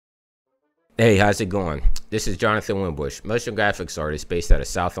Hey, how's it going? This is Jonathan Winbush, motion graphics artist based out of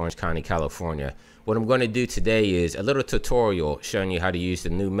South Orange County, California. What I'm going to do today is a little tutorial showing you how to use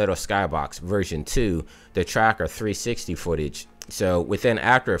the new Mettle SkyBox version 2 to track our 360 footage. So within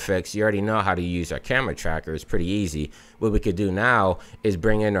After Effects, you already know how to use our camera tracker. It's pretty easy. What we could do now is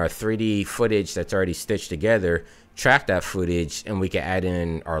bring in our 3D footage that's already stitched together, track that footage, and we can add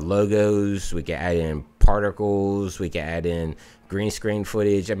in our logos, we can add in particles, we can add in green screen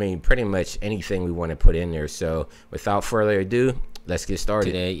footage. I mean, pretty much anything we want to put in there. So without further ado, let's get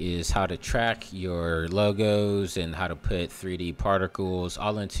started. Today is how to track your logos and how to put 3D particles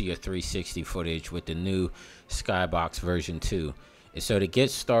all into your 360 footage with the new SkyBox version 2. And so to get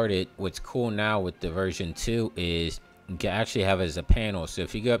started, what's cool now with the version 2 is you can actually have it as a panel. So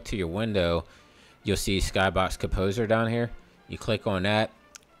if you go up to your window, you'll see SkyBox Composer down here. You click on that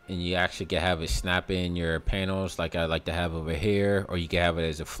and you actually can have it snap in your panels like I like to have over here, or you can have it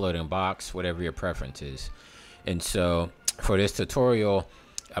as a floating box, whatever your preference is. And so for this tutorial,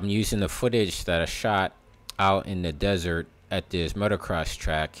 I'm using the footage that I shot out in the desert at this motocross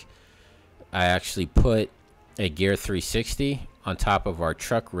track. I actually put a Gear 360 on top of our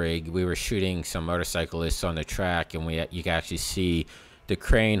truck rig. We were shooting some motorcyclists on the track, and you can actually see the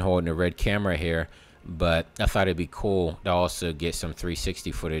crane holding the red camera here. But I thought it'd be cool to also get some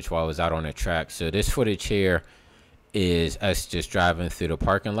 360 footage while I was out on the track. So this footage here is us just driving through the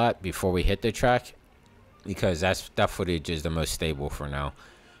parking lot before we hit the track, because that footage is the most stable for now.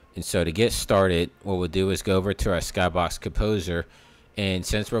 And so to get started, what we'll do is go over to our SkyBox Composer, and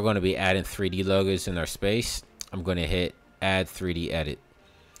since we're going to be adding 3D logos in our space, I'm going to hit Add 3D Edit.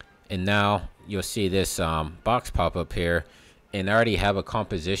 And now you'll see this box pop up here. And I already have a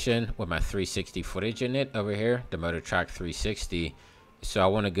composition with my 360 footage in it over here, the Motor Track 360. So I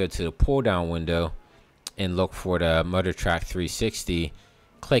want to go to the pull down window and look for the Motor Track 360.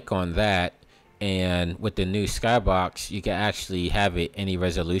 Click on that, and with the new SkyBox, you can actually have it any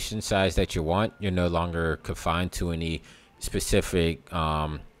resolution size that you want. You're no longer confined to any specific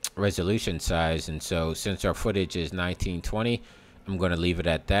resolution size. And so since our footage is 1920, I'm going to leave it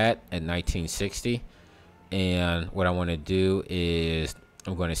at that, at 1960. And what I want to do is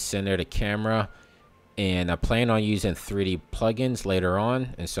I'm going to center the camera, and I plan on using 3D plugins later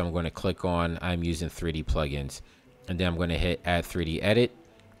on. And so I'm going to click on I'm using 3D plugins, and then I'm going to hit Add 3D Edit.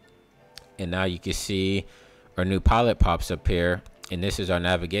 And now you can see our new palette pops up here, and this is our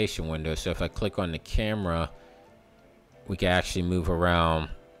navigation window. So if I click on the camera, we can actually move around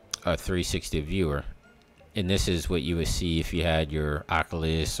a 360 viewer. And this is what you would see if you had your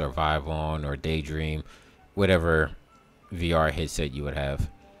Oculus or Vive on or Daydream, whatever VR headset you would have.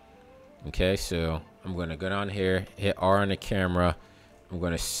 Okay, so I'm going to go down here, hit R on the camera. I'm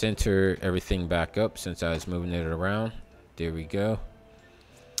going to center everything back up since I was moving it around. There we go.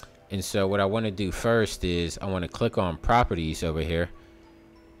 And so what I want to do first is I want to click on properties over here.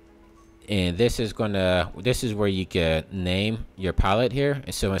 And this is where you can name your palette here.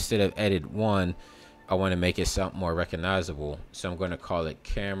 And so instead of edit 1, I want to make it something more recognizable. So I'm going to call it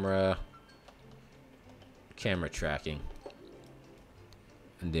camera tracking,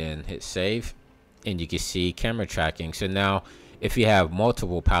 and then hit save, and you can see camera tracking. So now if you have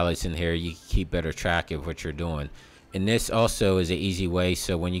multiple palettes in here, you can keep better track of what you're doing. And this also is an easy way,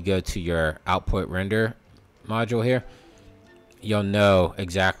 so when you go to your output render module here, you'll know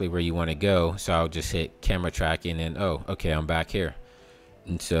exactly where you want to go. So I'll just hit camera tracking, and oh, okay, I'm back here.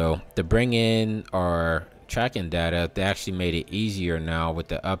 And so to bring in our tracking data, they actually made it easier now with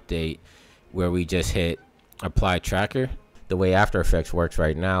the update, where we just hit apply tracker. The way After Effects works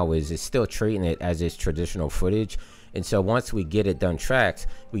right now is it's still treating it as its traditional footage. And so once we get it done tracked,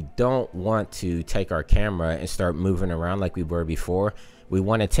 we don't want to take our camera and start moving around like we were before. We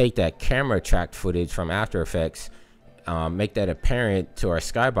want to take that camera tracked footage from After Effects, make that apparent to our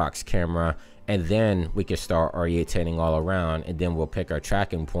SkyBox camera, and then we can start orientating all around, and then we'll pick our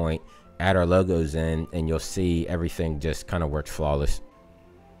tracking point, add our logos in, and you'll see everything just kind of works flawless.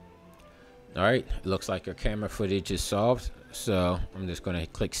 All right, it looks like our camera footage is solved. So I'm just going to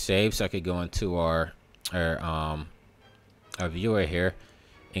click save so I could go into our viewer here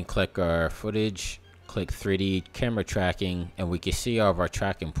and click our footage, click 3D camera tracking, and we can see all of our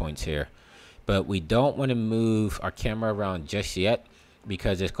tracking points here. But we don't want to move our camera around just yet,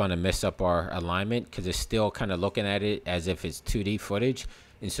 because it's going to mess up our alignment, because it's still kind of looking at it as if it's 2D footage.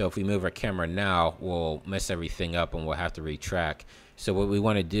 And so if we move our camera now, we'll mess everything up and we'll have to retrack. So what we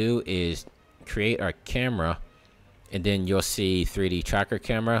want to do is create our camera, and then you'll see 3D tracker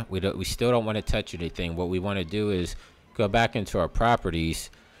camera. We still don't want to touch anything. What we want to do is go back into our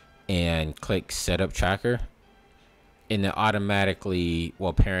properties and click setup tracker, and it automatically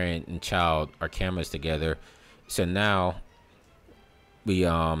will parent and child our cameras together. So now we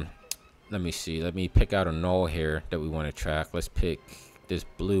let me see, let me pick out a null here that we want to track. Let's pick this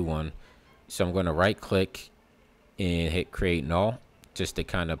blue one. So I'm going to right click and hit create null just to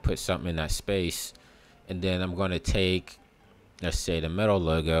kind of put something in that space. And then I'm going to take, let's say, the Mettle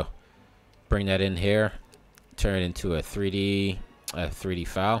logo, bring that in here, turn it into a 3D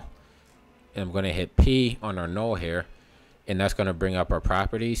file, and I'm going to hit P on our null here, and that's going to bring up our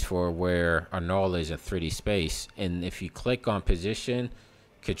properties for where our null is in 3D space. And if you click on position,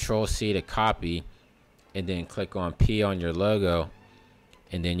 Control C to copy, and then click on P on your logo,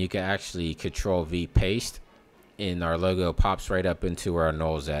 and then you can actually Control V paste, and our logo pops right up into where our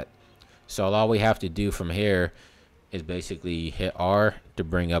null's at. So all we have to do from here is basically hit R to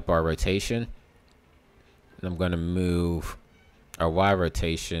bring up our rotation. And I'm going to move our Y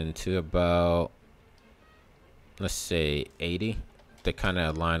rotation to about, let's say, 80 to kind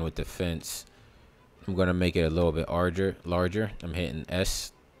of align with the fence. I'm going to make it a little bit larger. I'm hitting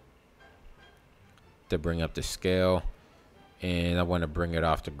S to bring up the scale, and I want to bring it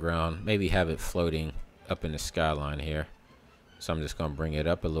off the ground, maybe have it floating up in the skyline here. So I'm just going to bring it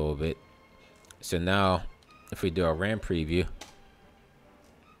up a little bit. So now if we do a RAM preview,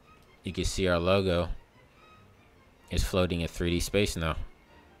 you can see our logo is floating in 3D space now.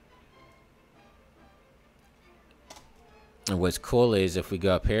 And what's cool is if we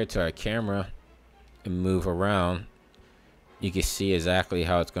go up here to our camera and move around, you can see exactly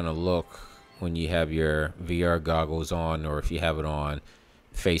how it's going to look when you have your VR goggles on, or if you have it on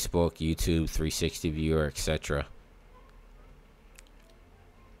Facebook, YouTube, 360 viewer, etc.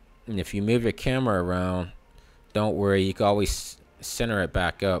 And if you move your camera around, don't worry, you can always center it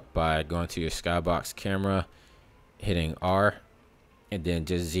back up by going to your SkyBox camera, hitting R, and then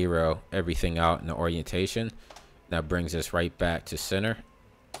just zero everything out in the orientation. That brings us right back to center,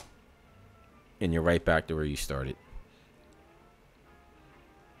 and you're right back to where you started.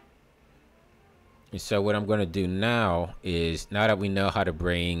 And so what I'm going to do now is, now that we know how to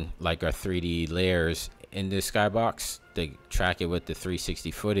bring like our 3D layers into SkyBox to track it with the 360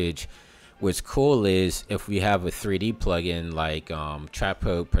 footage, what's cool is if we have a 3D plugin like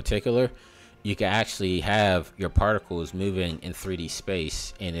Trapcode particular, you can actually have your particles moving in 3D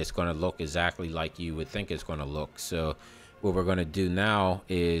space, and it's going to look exactly like you would think it's going to look. So what we're going to do now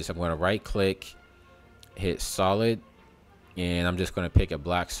is I'm going to right click, hit solid, and I'm just going to pick a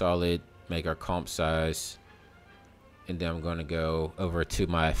black solid, make our comp size, and then I'm going to go over to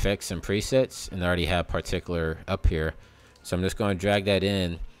my effects and presets, and I already have particular up here, so I'm just going to drag that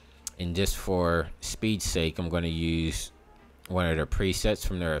in, and just for speed's sake I'm going to use one of their presets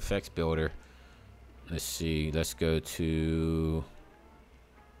from their effects builder. Let's see, let's go to,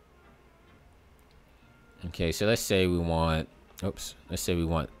 okay, so let's say we want, let's say we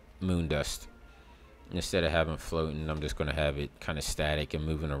want moon dust. Instead of having floating, I'm just going to have it kind of static and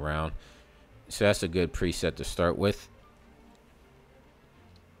moving around. So that's a good preset to start with.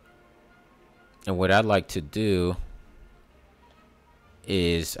 And what I'd like to do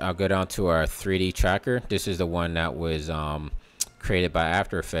is I'll go down to our 3D tracker. This is the one that was created by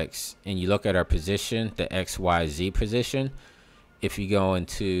After Effects. And you look at our position, the X, Y, Z position. If you go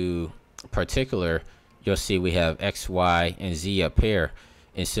into particular, you'll see we have X, Y, and Z up here.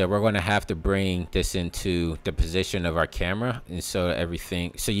 And so we're going to have to bring this into the position of our camera, and so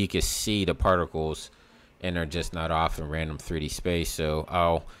everything, so you can see the particles and they're just not off in random 3D space. So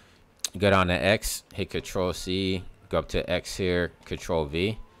I'll go down to X, hit Control C, go up to X here, Control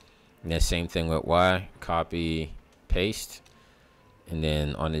V, and then same thing with Y, copy, paste, and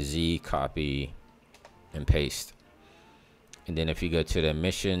then on the Z, copy and paste. And then if you go to the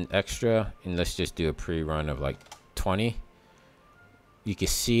emission extra, and let's just do a pre-run of like 20. You can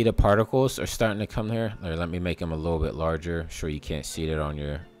see the particles are starting to come here. Or let me make them a little bit larger. Sure, you can't see that on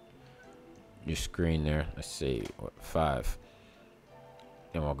your screen there. Let's see, what, 5.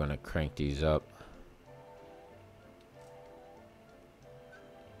 And we're gonna crank these up.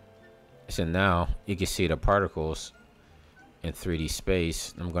 So now you can see the particles in 3D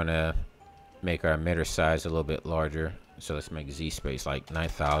space. I'm gonna make our emitter size a little bit larger. So let's make Z space like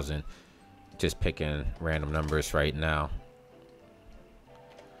 9,000. Just picking random numbers right now.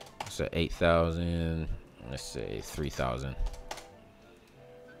 So 8,000, let's say 3,000.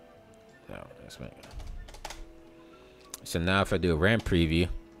 No, let's make it. So now if I do a RAM preview,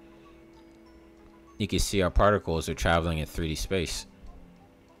 you can see our particles are traveling in 3D space.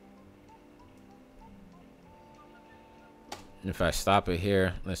 And if I stop it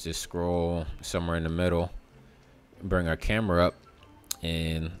here, let's just scroll somewhere in the middle, bring our camera up,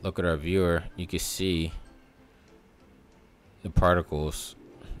 and look at our viewer. You can see the particles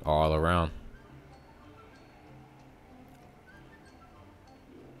all around.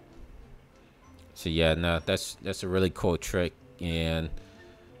 So yeah, no, that's a really cool trick. And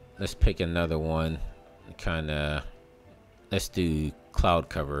let's pick another one. Let's do cloud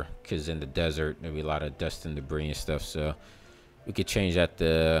cover, because in the desert there'll be a lot of dust and debris and stuff. So we could change that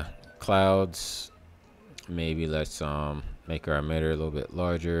to clouds. Maybe let's make our emitter a little bit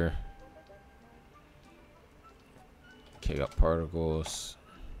larger. Okay, got particles.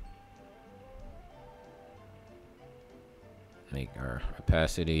 Make our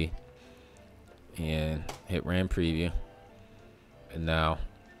opacity and hit RAM preview. And now,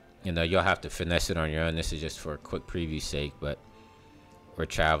 you know, you'll have to finesse it on your own. This is just for a quick preview sake, but we're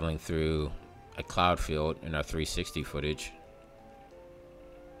traveling through a cloud field in our 360 footage.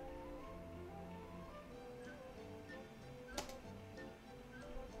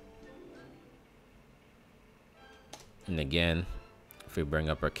 And again, if we bring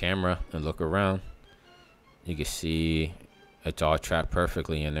up our camera and look around, you can see it's all trapped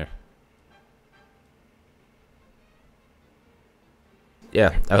perfectly in there.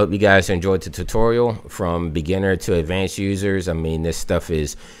 Yeah, I hope you guys enjoyed the tutorial from beginner to advanced users. I mean, this stuff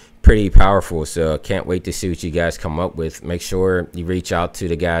is pretty powerful, so can't wait to see what you guys come up with. Make sure you reach out to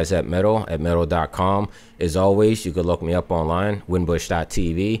the guys at Mettle at mettle.com. As always, you can look me up online,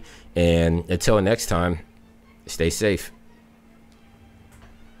 winbush.tv. And until next time, stay safe.